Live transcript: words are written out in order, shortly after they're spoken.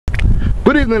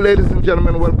Good evening, ladies and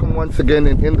gentlemen. Welcome once again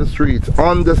in the streets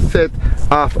on the set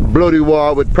of Bloody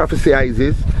War with Prophecy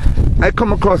Isis. I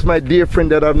come across my dear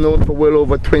friend that I've known for well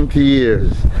over 20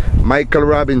 years, Michael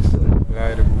Robinson,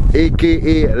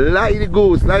 aka Llyodie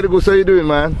Goose. Llyodie Goose, how you doing,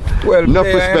 man? Well, enough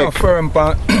respect. Firm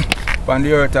on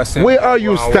the earth. Where are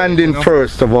you standing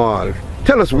first of all?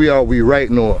 Tell us where are we right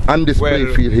now on this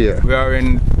playfield here? We are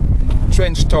in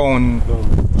Trenchtown,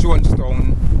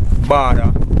 Jonestown,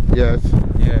 border. Yes.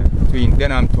 Yeah, between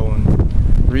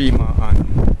Denhamtown, Rima and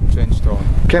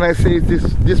Trenchtown. Can I say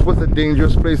this was a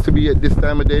dangerous place to be at this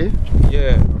time of day?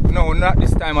 Yeah, no, not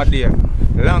this time of day.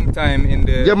 Long time in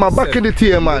the... Yeah, man, back in the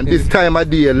day, man, this time of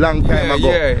day, long time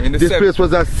ago. Yeah, in the this place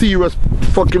was a serious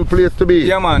fucking place to be.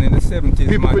 Yeah, man, in the 70s,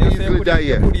 people man. could easily die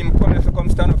here. Put him come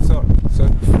stand up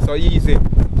so easy.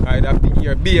 Right, up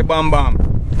here, be a bam bam.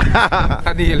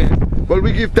 Well,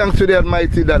 we give thanks to the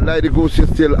Almighty that Llyodie Goose is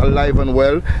still alive and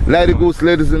well. Llyodie Goose,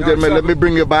 ladies and gentlemen, let me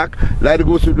bring you back. Llyodie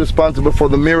Goose is responsible for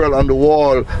the mural on the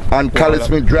wall on College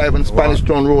Smith Drive and Spanish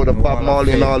Town Road, of Bob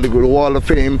Marley and all the good Wall of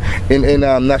Fame in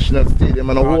National Stadium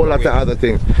and a whole lot of other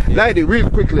things. Llyodie, real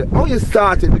quickly, how you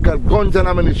started, because guns and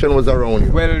ammunition was around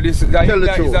you? Well, this is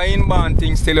an inbound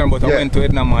thing still, but I went to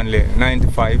Edna Manley,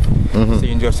 95,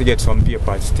 seeing just to get some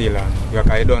papers still.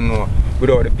 I don't know,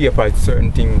 without the papers,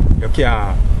 certain things you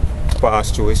can't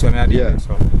pass through. So I did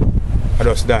so I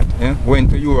just that. Yeah? Went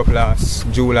to Europe last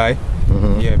July.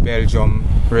 Yeah, Belgium,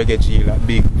 Reggae G, like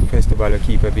big festival I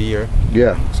keep every year.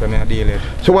 Yeah. So I did it.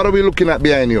 So what are we looking at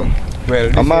behind you?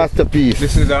 Well, a masterpiece.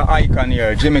 This is an icon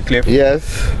here, Jimmy Cliff.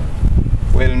 Yes.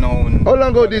 Well known. How long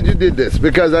ago did you did this?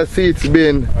 Because I see it's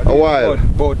been a while.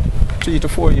 About 3 to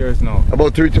 4 years now.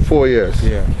 About 3 to 4 years.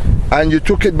 Yeah. And you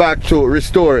took it back to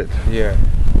restore it. Yeah.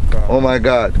 Oh my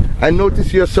God. I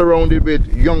notice you're surrounded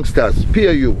with youngsters,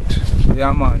 peer youth.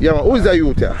 Yeah, man. Yeah, man. Who's the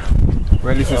youth here?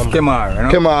 Well, this is Kemar, you know?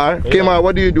 Kemar? Yeah. Kemar,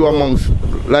 what do you do amongst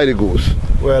Llyodie Goose?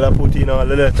 Well, I put in all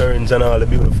the letterings and all the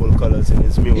beautiful colors in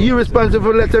his music. You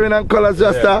responsible for lettering and colors,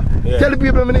 Justa? Yeah. Tell the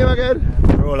people my name again.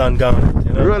 Roland Garnett,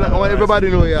 you know? Roland, I want everybody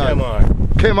to know you. Kemar.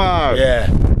 Kemar. Yeah.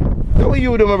 What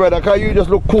you do, my brother? Because you just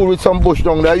look cool with some bush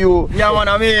down there. You... Yeah, man,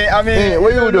 I mean, hey,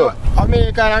 what you do? I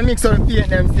mean, kind of mix up the paint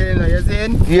them still, you know, you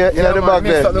see? Yeah, in the back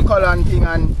there. Mix up the color and thing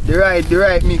and the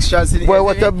right mixture. Well,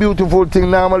 what a beautiful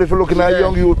thing. Normally, if you're looking at a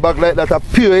young youth back like that, a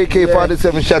pure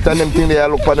AK-47 shot and them thing there,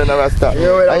 look for the Rasta.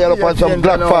 And you look on some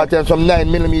Black 40 and some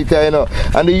 9mm, you know.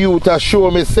 And the youth are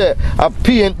showing me, say, a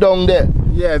paint down there.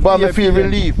 Yeah, but me feel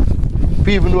relief.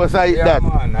 People know I eat that.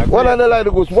 What on the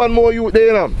Llyodie Goose? One more youth there,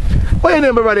 you know. What your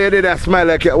name, brother, did that smile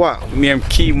like that? What? Me and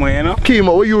Kimo, you know.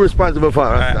 Kimo, what you responsible for?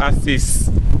 I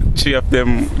assist 3 of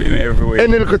them in every way.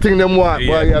 Any little thing them want,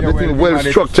 boy, you have the thing well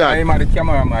structured. I'm the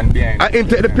cameraman behind. I take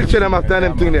the picture them after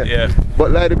them thing there. Yeah.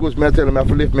 But Llyodie Goose, me I tell them I have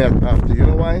to lift me after. You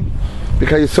know why?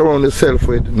 Because you surround yourself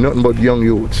with nothing but young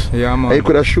youths. Yeah, man. And you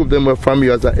could have shoved them from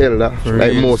you as an elder,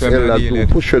 like most elders do.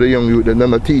 Push the young youth and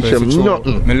then teach them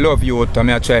nothing. I love youth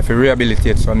and I try to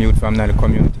rehabilitate some youth from the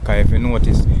community. Because if you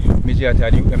notice, majority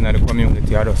of the youth in the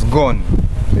community are just gone.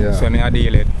 Yeah. So I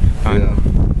deal it. And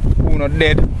who not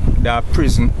dead, they're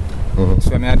prison.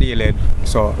 So I deal it.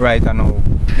 So right now,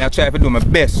 I try to do my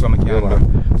best so I can do.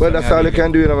 Well, that's all we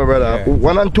can do, you know, my brother. Yeah.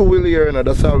 1 and 2 will hear, you know,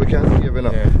 that's all we can save, you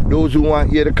know. Yeah. Those who want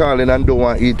to hear the calling and don't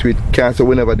want to eat with can't say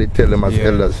whenever they tell them as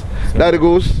elders. So Llyodie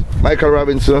Goose, Michael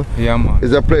Robinson. Yeah, man.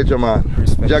 It's a pleasure, man.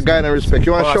 Just guide and respect.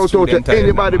 You want to shout out to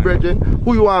anybody, brethren,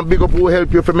 who you want big up, who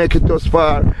help you to make it thus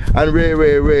far, and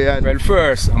Ray. And well,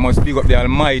 first, I must big up the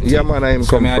Almighty. Yeah, man, I am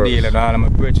come first. So I deal with all of my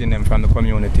brethren them from the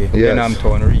community. Yes.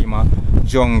 Denhamtown, Rima,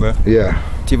 Jungle. Yeah.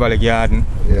 Tivoli Garden.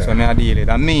 Yeah. So I deal it.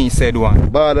 And me said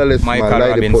one. Borderless, Michael man,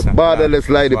 Robinson. Borderless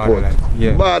Llyodie Port.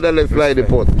 Yeah. Borderless Llyodie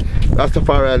Port. That's the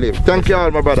far I live. Thank you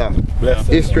all, my brother.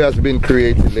 History has been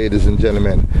created, ladies and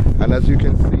gentlemen. And as you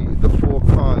can see, the 4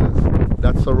 corners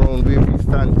that surround where we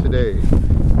stand today,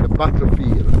 the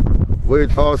battlefield, where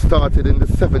it all started in the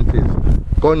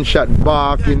 70s. Gunshot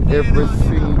bark in every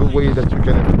single way that you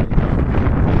can ever think.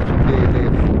 Today,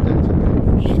 ladies and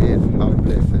gentlemen, shades of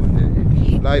blessed day.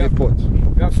 Llyodie Port.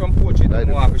 We have some portrait that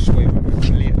we want to show you.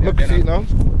 Look, see it now?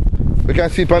 We can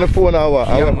see it on the phone now.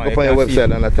 I want to go on your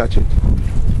website and attach it.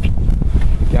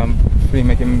 You can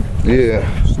make him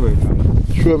show it.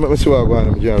 Sure, let me see what I go on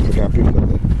in the journal if I can pick it up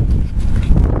there.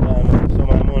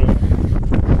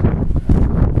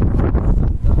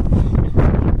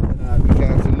 You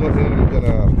can't see nothing in the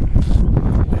journal.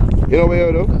 You know what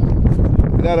you do?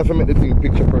 You have to make the thing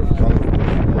picture perfect.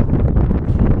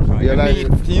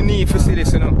 You need to see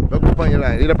this, you know. Look up on your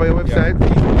line. You up on your website?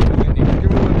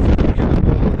 Yeah.